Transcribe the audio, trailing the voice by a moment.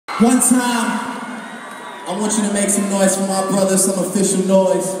One time, I want you to make some noise for my brother, some official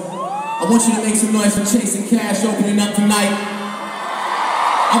noise. I want you to make some noise for Chasing Cash opening up tonight.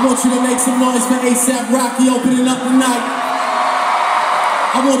 I want you to make some noise for A$AP Rocky opening up tonight.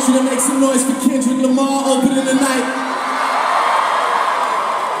 I want you to make some noise for Kendrick Lamar opening tonight.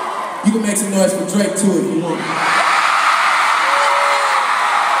 You can make some noise for Drake too if you want.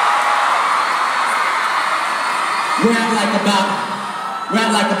 We're at like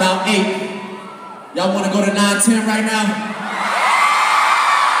about 8. Y'all wanna go to 9, 10 right now?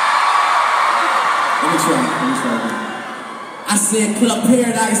 Let me try. I said Club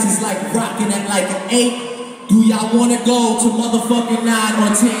Paradise is like rocking at like an 8. Do y'all wanna go to motherfucking 9 or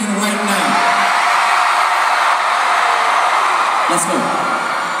 10 right now? Let's go.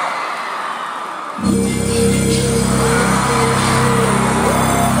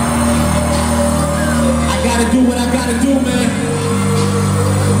 I gotta do what I gotta do, man.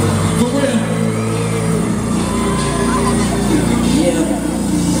 For real. Yeah.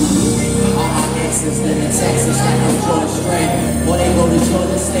 All my exes live in Texas like I'm George Strait. Or they go to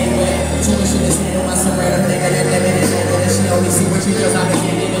Georgia, stay where tuition is handle my surrender. Nigga that living in that she only see what she does. I've been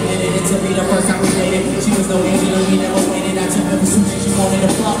getting it to me the first time we dated. She was no angel and we never waited. I took her for sushi, she wanted to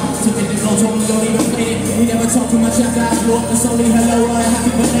fuck. Took it to go, told me don't even play it. We never talked too much after I blew up. It's only hello or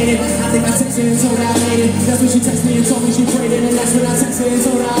happy belated. I think I texted and told her I made it. That's when she texted me and told me she prayed it. And that's when I texted and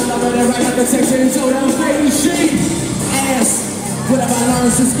told her I love her. And right after texting and told her I'm fading. She asked, what have I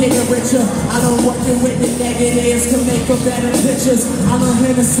learned since getting richer? I learned working with the negatives to make a better pictures. I learned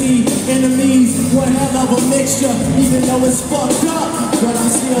Hennessy, enemies, one hell of a mixture. Even though it's fucked up, but I'm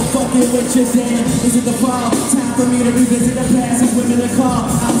still fucking with you, damn. Is it the fall? Time for me to revisit the past. It's women to call.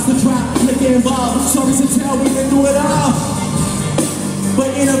 I was the drop, liquor involved. Stories to tell, we can do it all.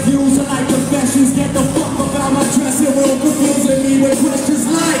 But interviews are like confessions. Get the fuck about my dressing room, confusing me with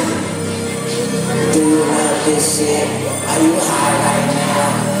questions like, do you love this shit? Are you high right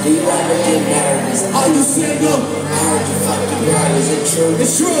now? Do you ever get nervous? Are you single? I heard you fuck the girl, is it true?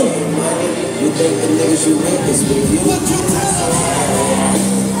 It's true. Money, you think the niggas you with is with you? What you tell them?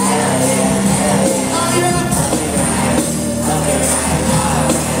 Hell yeah. Oh yeah. Okay.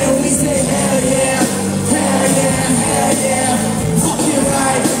 And we say hell yeah. Hell yeah. Fuck it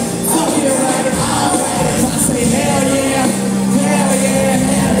right. Alright. I say hell yeah.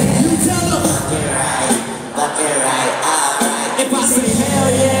 You tell them. Fuck it right. Alright. If I say hell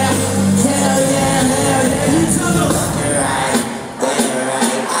yeah. You tell them. Fuck it right.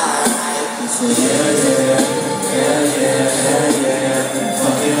 Alright. You say hell yeah.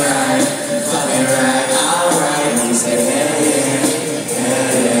 Fuck it right. Alright. You say hell yeah.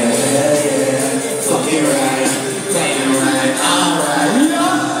 Fuck it right. Alright.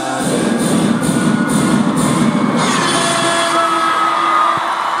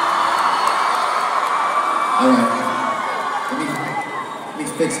 Let me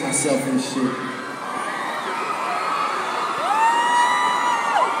fix myself in this shit.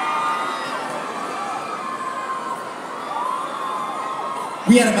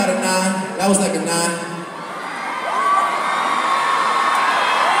 We had about a 9. That was like a 9.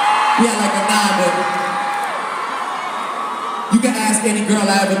 We had like a 9, but you can ask any girl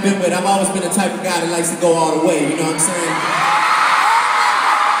I ever been with. I've always been the type of guy that likes to go all the way, you know what I'm saying?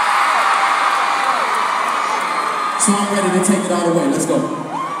 So I'm ready to take it all the way. Let's go.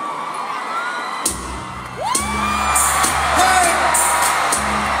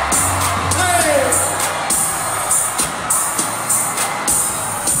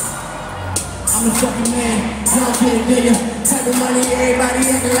 I'm the fucking man, don't get it, nigga. Type of money, everybody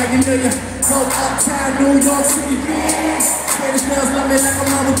acting like a nigga. Go uptown, New York City, bitch. Spanish girls love me like a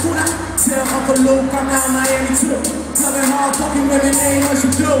mama tuna. Tell Uncle Luke I'm out Miami too. Loving hard, fucking women, ain't what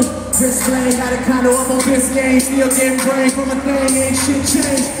you do. This flame got a condo up on this game. Still getting brain from a thing, ain't shit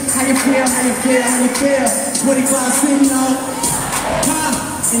changed. How you feel? 25 sitting on.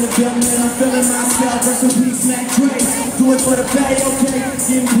 In the building and I'm feeling myself. Rest in peace, Mac Drake. Do it for the pay, okay?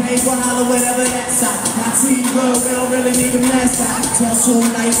 Getting paid for holler, whatever that's out. I see you girl, we don't really need a mess out. Tell soon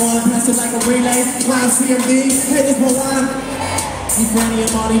night one, pass it like a relay. Climb CMD, hey, this my one. He Franny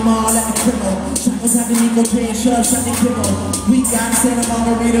and Marty Marl at the criminal. Shackles have the Nico K and Shove, shut the kibble. We got Santa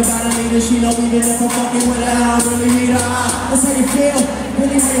Margarita by the leader. She know even if I'm fucking with her, I don't really need her. That's how you feel,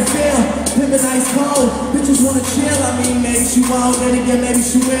 really how you feel. Pimpin' ice cold, bitches wanna chill. I mean, maybe she won't, then again, maybe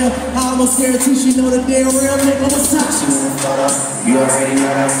she will. I almost guarantee she know that they're real. Nigga, what's up? She wanna photo, you already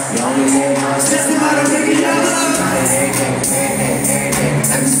know that. You only live once. That's the motto, nigga, y'all love.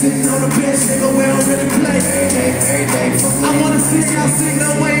 I'm sitting on the bench, nigga, we don't really play. Every day, I wanna see y'all sing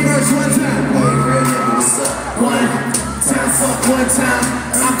the Wayne verse one time. One time, fuck one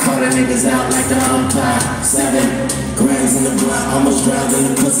time. I'm the niggas out like the umpire. 7 grams in the blunt, almost drowned in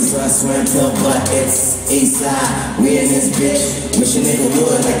the pussy, so I swam to a butt. It's Eastside, we in this bitch. Wish a nigga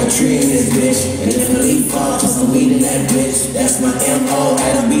would like a tree in this bitch. And if a leaf fall, put some weed in that bitch. That's my MO,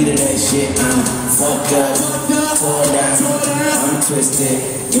 add a beat of that shit. I'm fucked up, tore down, I'm twisted,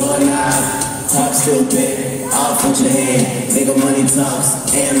 you're not. Talk stupid, I'll put your hand. Nigga money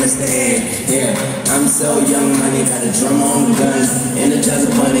talks, and Mr. Hand. Yeah, I'm so young, money got a drum on the gun, and a jug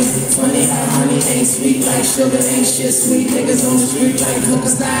of money. Funny how honey ain't sweet like sugar, ain't shit sweet. Niggas on the street like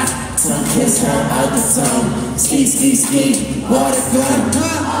hooker style. Tongue kiss her out the tongue. Ski, ski, ski, water gun.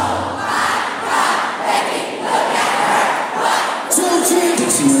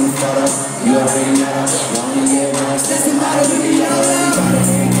 She wanna follow, you already know. Wanna get lost, that's the motto, baby, you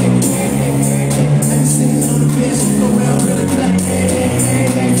already sitting on the bench, go around with a black.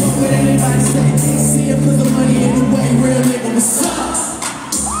 Fuck what anybody say. See her put the money in the